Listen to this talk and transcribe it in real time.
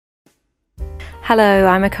Hello,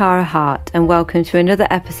 I'm Akara Heart, and welcome to another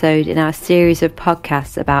episode in our series of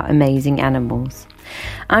podcasts about amazing animals.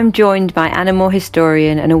 I'm joined by animal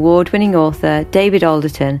historian and award-winning author David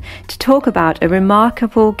Alderton to talk about a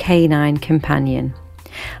remarkable canine companion.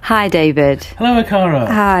 Hi, David. Hello, Akara.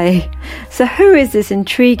 Hi. So who is this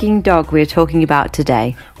intriguing dog we're talking about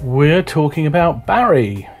today? We're talking about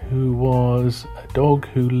Barry, who was a dog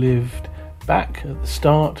who lived back at the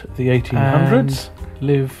start of the 1800s,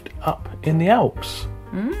 lived up in the Alps.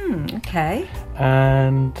 Okay.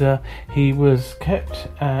 And he was kept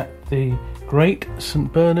at the Great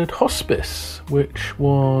St Bernard Hospice, which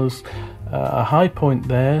was a high point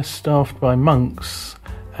there, staffed by monks,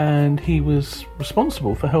 and he was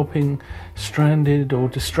responsible for helping stranded or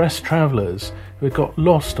distressed travellers who had got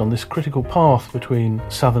lost on this critical path between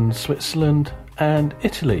southern Switzerland and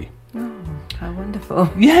Italy. How wonderful.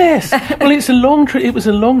 Yes. Well, it was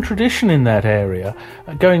a long tradition in that area,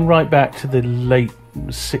 going right back to the late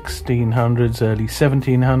 1600s, early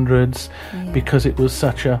 1700s, because it was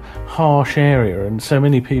such a harsh area and so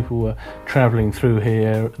many people were travelling through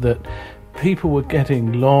here that people were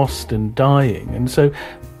getting lost and dying. And so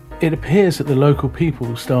it appears that the local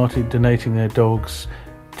people started donating their dogs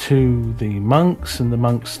to the monks, and the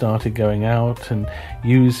monks started going out and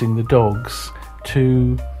using the dogs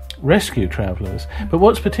to rescue travellers. But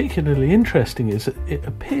what's particularly interesting is that it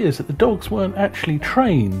appears that the dogs weren't actually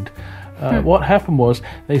trained. What happened was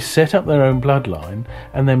they set up their own bloodline,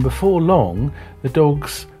 and then before long the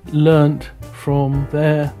dogs learnt from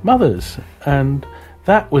their mothers, and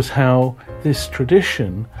that was how this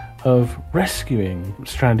tradition of rescuing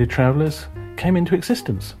stranded travellers came into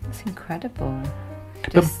existence. That's incredible.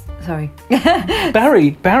 Sorry.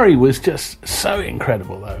 Barry was just so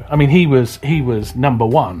incredible, though. I mean, he was number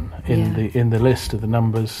one in the list of the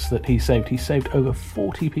numbers that he saved. He saved over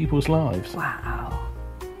 40 people's lives. Wow.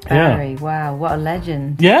 Barry, wow, what a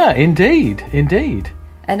legend. Yeah, indeed.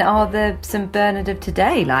 And are the St Bernard of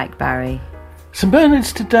today like Barry? St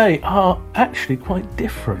Bernards today are actually quite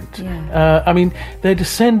different. Yeah. I mean, they're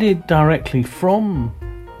descended directly from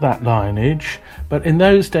that lineage, but in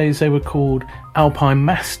those days they were called Alpine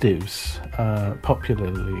Mastiffs,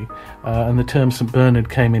 popularly, and the term St Bernard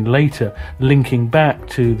came in later, linking back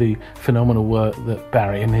to the phenomenal work that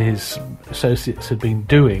Barry and his associates had been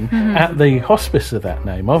doing at the hospice of that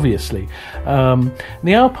name, obviously.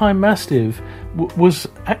 The Alpine Mastiff was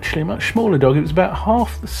actually a much smaller dog. It was about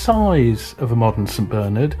half the size of a modern St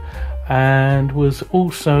Bernard, and was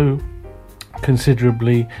also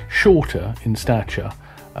considerably shorter in stature,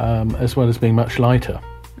 as well as being much lighter.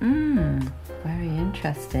 Very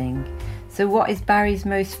interesting. So what is Barry's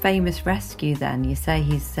most famous rescue then? You say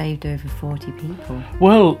he's saved over 40 people.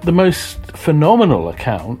 Well, the most phenomenal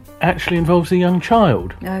account actually involves a young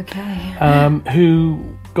child. Okay.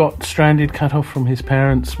 Who got stranded, cut off from his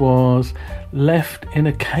parents, was left in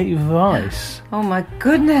a cave of ice. Oh my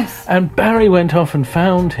goodness. And Barry went off and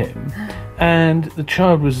found him, and the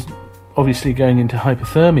child was obviously going into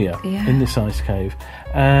hypothermia in this ice cave.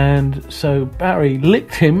 And so Barry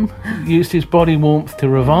licked him, used his body warmth to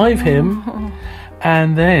revive him,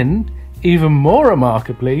 and then, even more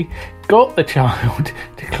remarkably, got the child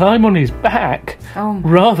to climb on his back,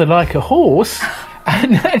 rather like a horse,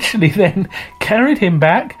 and actually then carried him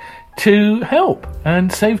back to help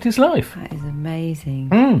and saved his life. That is amazing.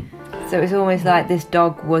 So it's almost like this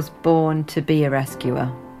dog was born to be a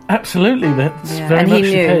rescuer. Absolutely, that's very much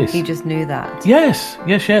the case. He just knew that. Yes.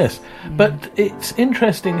 But it's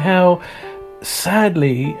interesting how,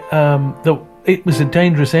 sadly, it was a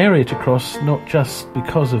dangerous area to cross, not just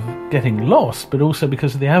because of getting lost, but also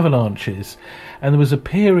because of the avalanches. And there was a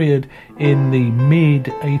period in the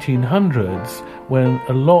mid-1800s when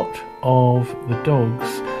a lot of the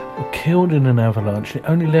dogs were killed in an avalanche. It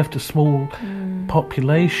only left a small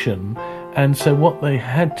population. And so what they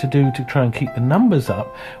had to do to try and keep the numbers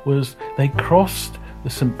up was they crossed the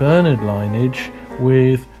St Bernard lineage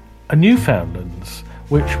with a Newfoundlands,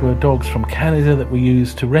 which were dogs from Canada that were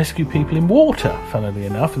used to rescue people in water, funnily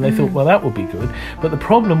enough, and they thought, well, that would be good. But the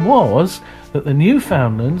problem was that the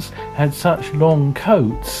Newfoundlands had such long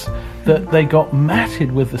coats that they got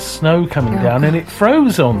matted with the snow coming down, and it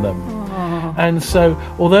froze on them. And so,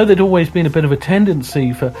 although there'd always been a bit of a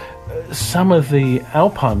tendency for some of the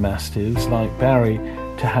Alpine Mastiffs, like Barry,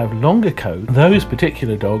 to have longer coat, those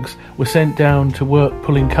particular dogs were sent down to work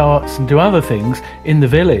pulling carts and do other things in the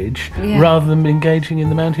village rather than engaging in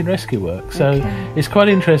the mountain rescue work. So it's quite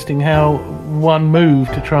interesting how one move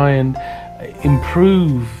to try and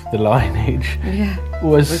improve the lineage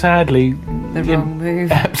was sadly the wrong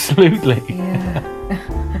move. Absolutely.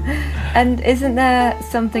 And isn't there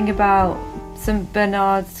something about St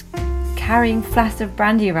Bernard's carrying flasks of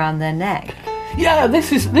brandy around their neck. Yeah,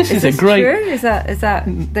 this is a True? great. Is that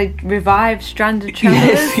they revived stranded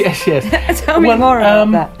travellers? Yes. Tell me more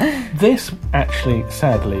about that. This actually,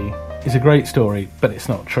 sadly, is a great story, but it's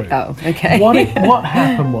not true. Oh, okay. What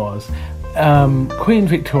happened was, Queen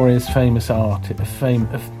Victoria's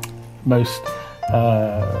most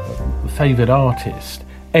favoured artist,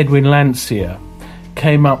 Edwin Landseer,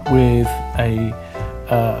 came up with a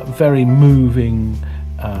very moving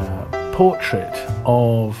portrait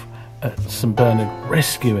of St Bernard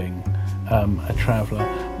rescuing a traveller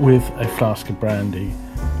with a flask of brandy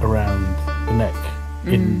around the neck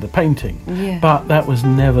in the painting. Yeah. But that was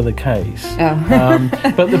never the case. Oh.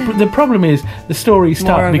 But the problem is the story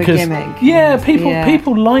stuck because a gimmick.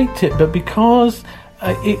 people liked it, but because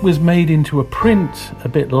it was made into a print a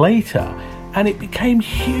bit later, and it became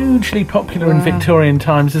hugely popular in Victorian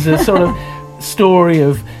times as a sort of story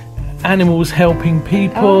of animals helping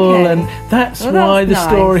people, and that's why the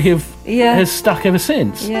story has stuck ever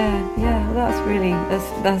since. Well,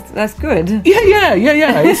 that's good. Yeah.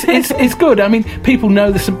 It's good. I mean, people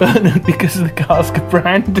know the St Bernard because of the cask of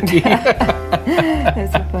brandy.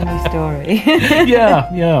 It's a funny story.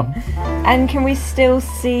 Yeah. And can we still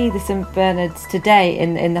see the St Bernards today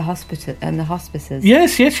in the hospital and the hospices?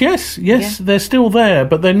 Yes. They're still there,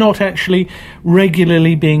 but they're not actually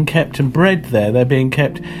regularly being kept and bred there. They're being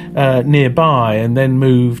kept nearby and then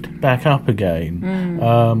moved back up again.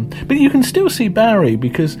 But you can still see Barry,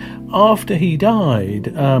 because after he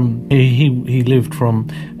died, he lived from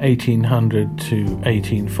 1800 to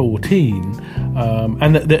 1814,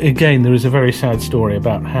 and again there is a very sad story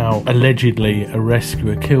about how allegedly a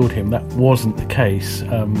rescuer killed him. That wasn't the case.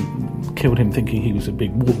 Killed him thinking he was a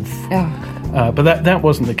big wolf. But that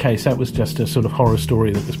wasn't the case. That was just a sort of horror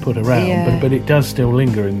story that was put around. But it does still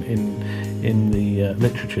linger in the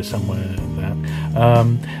literature somewhere.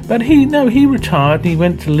 But he retired and he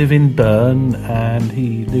went to live in Bern, and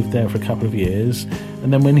he lived there for a couple of years,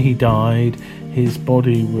 and then when he died, his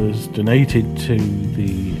body was donated to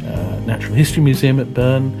the Natural History Museum at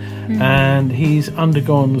Bern, and he's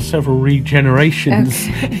undergone several regenerations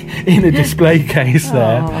in a display case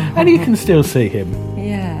there, and you can still see him.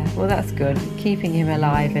 Yeah, well, that's good. Keeping him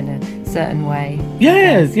alive in a certain way.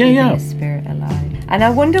 Yeah. Keeping his spirit alive. And I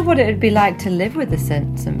wonder what it would be like to live with the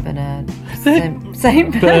Saint Bernard.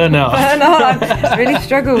 Saint Bernard. I really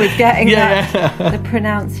struggle with getting the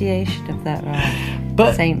pronunciation of that right.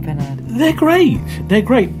 But Saint Bernard. They're great,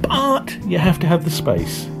 but you have to have the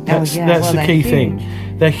space. That's the key thing.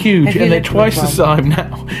 They're huge, and they're twice the size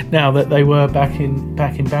now that they were back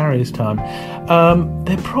in Barry's time.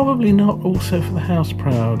 They're probably not also for the house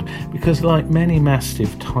proud, because like many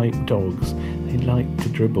Mastiff type dogs, they like to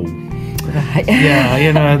dribble. Right.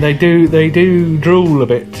 Yeah, they do drool a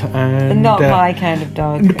bit, and not my kind of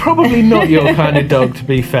dog. Probably not your kind of dog, to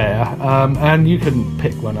be fair. And you couldn't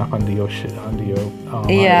pick one up under your arm.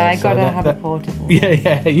 Yeah, I got to have a portable.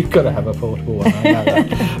 Yeah, you've got to have a portable one. I know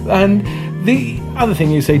that. And the other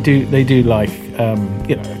thing is they do like a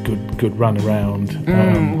good run around.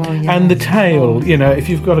 And the tail, if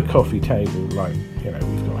you've got a coffee table, like we've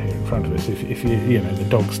got here in front of us, if you the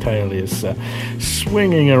dog's tail is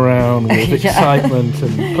swinging around with excitement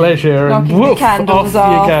and pleasure, and woof, off you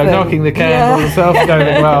go, knocking the candles off, going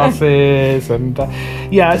the glasses, and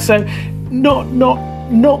so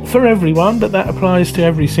not for everyone, but that applies to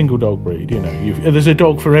every single dog breed. There's a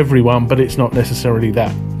dog for everyone, but it's not necessarily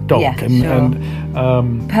that dog. Yeah,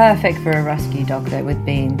 and perfect for a rescue dog, though, with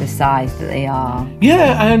being the size that they are.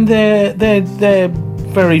 Yeah, and they're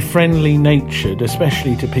very friendly natured,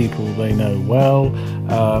 especially to people they know well.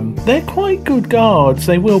 They're quite good guards.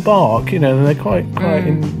 They will bark, they're quite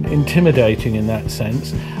intimidating in that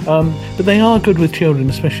sense. But they are good with children,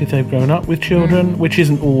 especially if they've grown up with children, which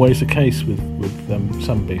isn't always the case with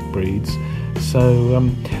some big breeds. So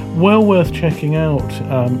well worth checking out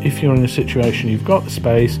if you're in a situation, you've got the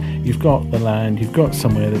space, you've got the land, you've got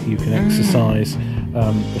somewhere that you can exercise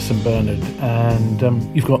a St Bernard, and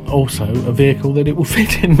you've got also a vehicle that it will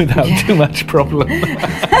fit in without too much problem.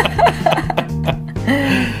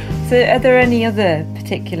 So are there any other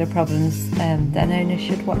particular problems that an owner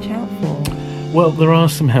should watch out for? Well, there are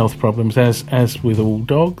some health problems, as with all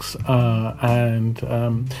dogs, and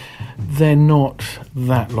they're not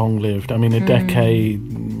that long-lived. I mean, a decade,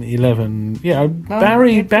 11.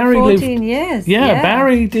 Barry 14 lived years. Yeah,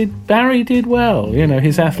 Barry did well.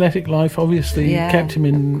 His athletic life obviously kept him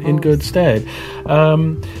in good stead.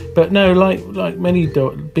 But no, like many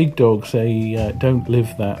big dogs, they don't live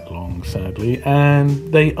that long, sadly,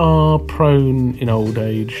 and they are prone in old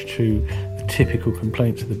age to typical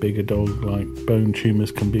complaints of the bigger dog, like bone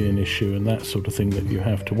tumours can be an issue and that sort of thing that you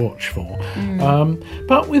have to watch for.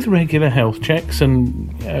 But with regular health checks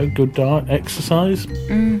and good diet, exercise,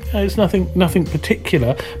 it's nothing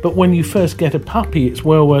particular. But when you first get a puppy, it's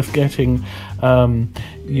well worth getting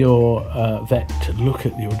your vet to look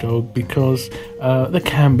at your dog, because there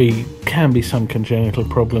can be some congenital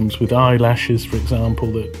problems with eyelashes, for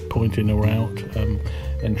example, that point in or out.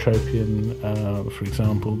 Entropion, for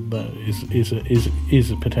example, that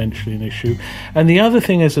is a potentially an issue. And the other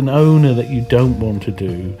thing as an owner that you don't want to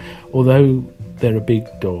do, although they're a big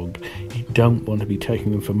dog, you don't want to be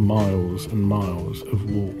taking them for miles and miles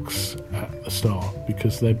of walks at the start,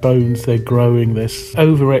 because their bones, they're growing, they're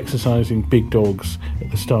over-exercising big dogs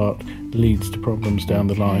at the start leads to problems down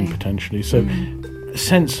the line potentially. So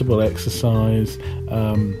sensible exercise,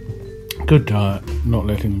 good diet, not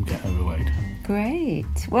letting them get overweight. Great.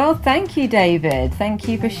 Well, thank you, David. Thank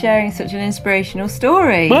you for sharing such an inspirational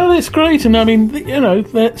story. Well, it's great, and I mean,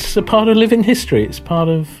 that's a part of living history. It's part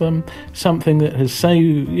of something that has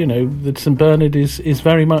that St Bernard is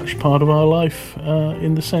very much part of our life,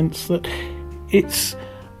 in the sense that it's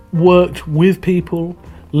worked with people,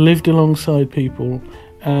 lived alongside people,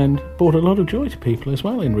 and brought a lot of joy to people as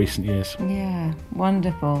well in recent years. Yeah,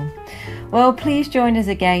 wonderful. Well, please join us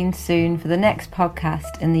again soon for the next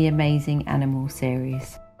podcast in the Amazing Animal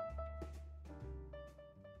series.